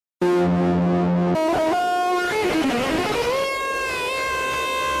Hawaii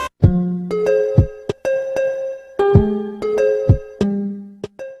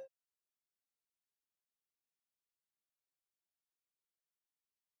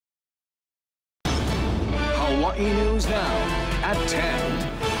News Now at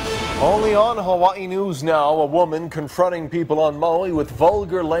 10. Only on Hawaii News Now, a woman confronting people on Maui with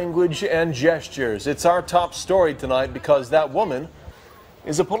vulgar language and gestures. It's our top story tonight because that woman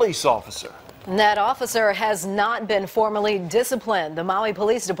is a police officer. That officer has not been formally disciplined. The Maui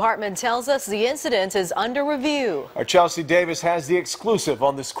Police Department tells us the incident is under review. Our Chelsea Davis has the exclusive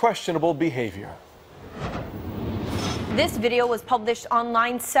on this questionable behavior. This video was published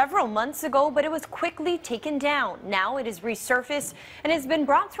online several months ago, but it was quickly taken down. Now it is resurfaced and has been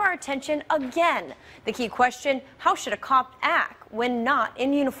brought to our attention again. The key question, how should a cop act when not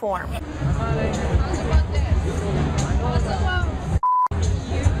in uniform?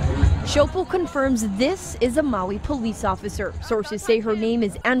 Shopo confirms this is a Maui police officer. Sources say her name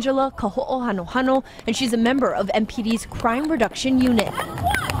is Angela Kahoohanohano, and she's a member of MPD's Crime Reduction Unit.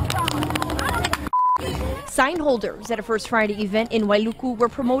 Sign holders at a First Friday event in Wailuku were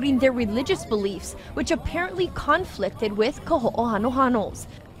promoting their religious beliefs, which apparently conflicted with Kahoohanohano's.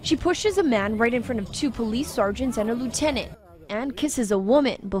 She pushes a man right in front of two police sergeants and a lieutenant, and kisses a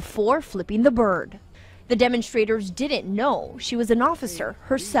woman before flipping the bird. The demonstrators didn't know she was an officer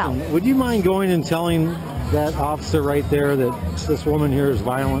herself. Would you mind going and telling that officer right there that this woman here is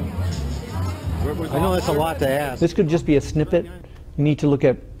violent? I know that's a lot to ask. This could just be a snippet. You need to look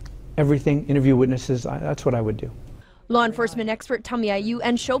at everything, interview witnesses. That's what I would do. Law enforcement expert Tamiayu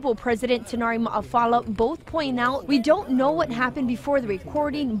and Shopo President Tanari Ma'afala both point out we don't know what happened before the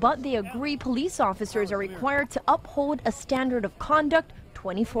recording, but they agree police officers are required to uphold a standard of conduct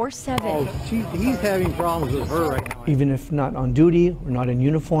 24/7. Oh, he's having problems with her right now. Even if not on duty or not in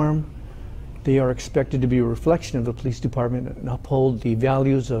uniform, they are expected to be a reflection of the police department and uphold the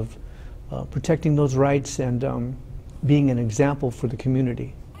values of protecting those rights and being an example for the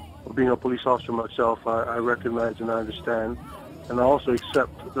community. Being a police officer myself, I recognize and I understand, and I also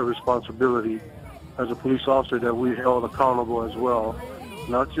accept the responsibility as a police officer that we held accountable as well,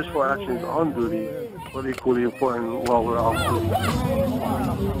 not just for actions on duty, but equally important while we're off duty.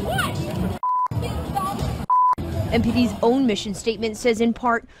 MPD's own mission statement says in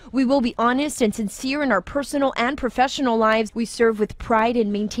part, we will be honest and sincere in our personal and professional lives. We serve with pride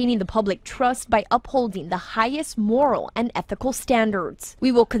in maintaining the public trust by upholding the highest moral and ethical standards.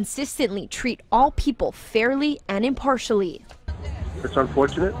 We will consistently treat all people fairly and impartially. It's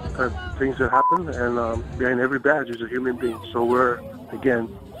unfortunate things that happen, and behind every badge is a human being. So we're, again,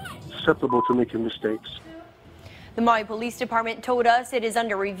 susceptible to making mistakes. The Maui Police Department told us it is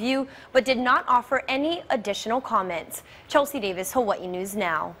under review, but did not offer any additional comments. Chelsea Davis, Hawaii News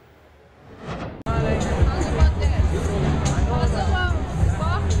Now.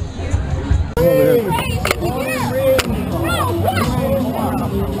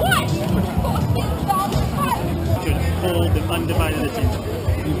 Hold the undivided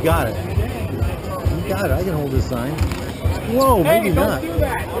attention. You got it. You got it. I can hold this sign. Whoa, maybe hey, not. Don't do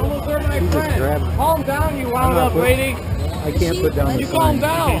that. Don't look at my friend. Calm down, you wound up lady. I can't put down the sign. You calm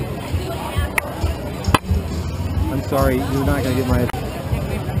down. I'm sorry, you're not going to get my...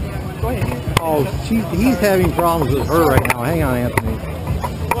 Go ahead. Oh, he's having problems with her right now. Hang on, Anthony.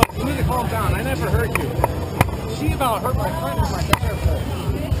 Look, you need to calm down. I never hurt you. She about hurt my friend and my daughter.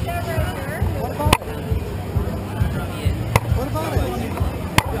 What about it? What about it?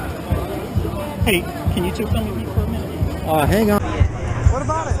 Hey, can you two come with me for a minute? Hang on. What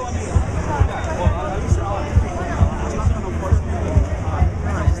about it?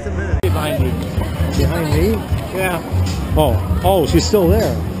 Just a minute. Behind you. Behind me? Yeah. Oh, she's still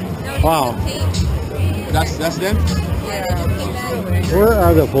there. Wow. That's them? Where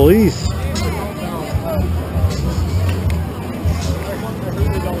are the police?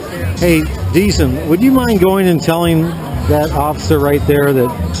 Hey, Decent, would you mind going and telling that officer right there that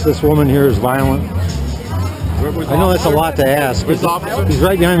this woman here is violent? I know that's a lot to ask, but he's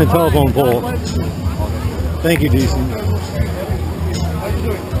right behind the telephone pole. Thank you, Decent.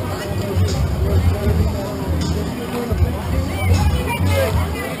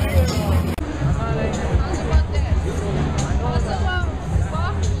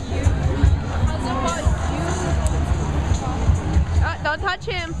 Don't touch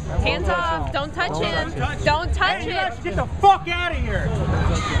him. Hands off. Don't touch him. Don't touch him. Get the fuck out of here.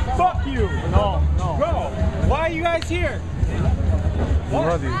 Fuck you. No. Bro, why are you guys here? We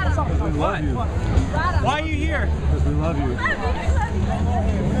love you. We love you. Why are you here? Because we love you.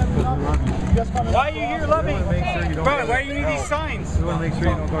 Why are you here loving? Bro, why do you need these signs? We want to make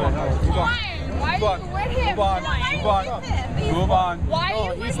sure you don't go to hell. Why are you with him? Move on. Why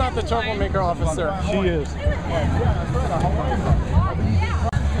are you He's not the troublemaker officer. She is.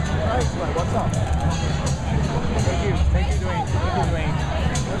 What's up? Thank you, Dwayne. Thank you, Dwayne.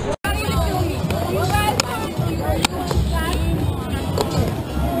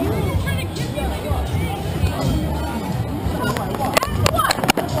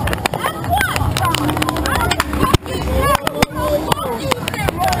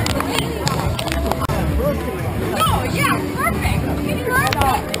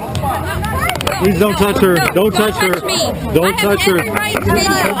 Please don't touch her. Don't touch her. Don't touch her.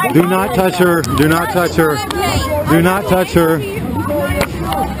 Do not touch her. Do not touch her. Do not touch her.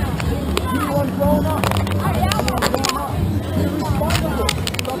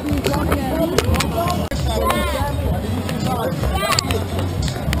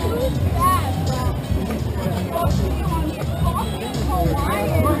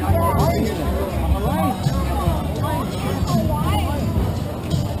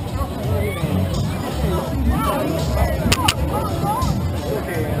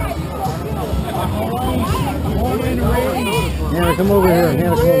 Hannah, come over here. Hannah, come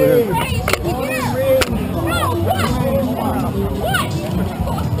over here.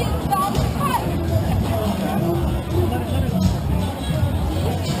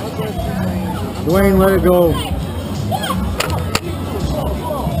 Dwayne, let it go.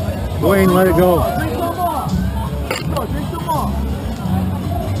 Dwayne, let it go.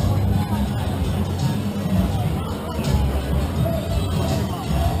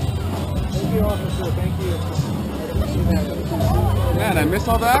 Thank you, officer. Thank you. Man, I missed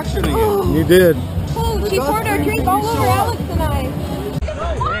all the action again. You did. Oh, she poured her drink all over Alex tonight.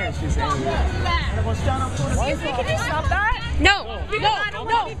 Man, she's angry. Can you stop that? No,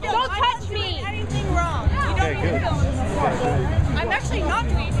 don't touch me. Anything wrong. Okay, good. I'm actually not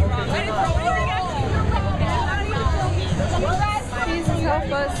doing anything